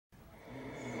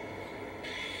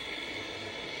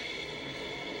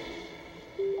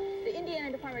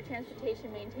Indiana Department of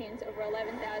Transportation maintains over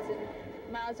 11,000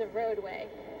 miles of roadway,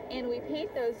 and we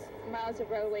paint those miles of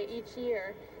roadway each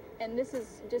year, and this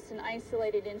is just an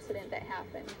isolated incident that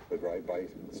happened. The drive-by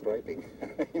striping,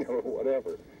 you know,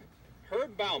 whatever.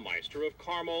 Herb Baumeister of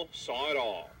Carmel saw it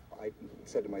all. I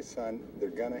said to my son, they're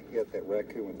gonna hit that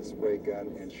raccoon with the spray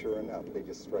gun, and sure enough, they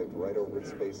just striped right over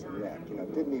its face and neck. You know,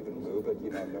 didn't even move it,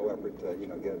 you know, no effort to, you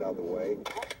know, get it out of the way.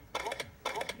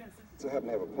 So I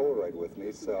happened to have a Polaroid with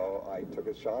me, so I took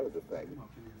a shot at the thing.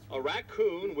 A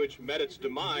raccoon, which met its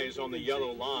demise on the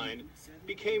yellow line,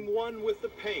 became one with the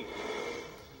paint.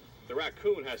 The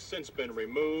raccoon has since been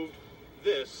removed.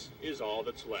 This is all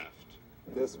that's left.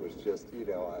 This was just, you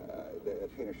know, the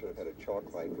painter should have had a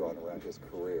chalk line drawn around his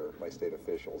career by state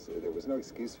officials. There was no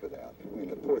excuse for that. I mean,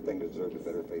 the poor thing deserved a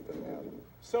better fate than that.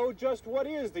 So just what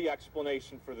is the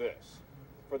explanation for this?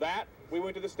 For that, we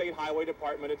went to the State Highway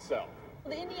Department itself.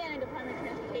 The Indiana Department of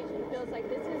Transportation feels like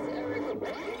this is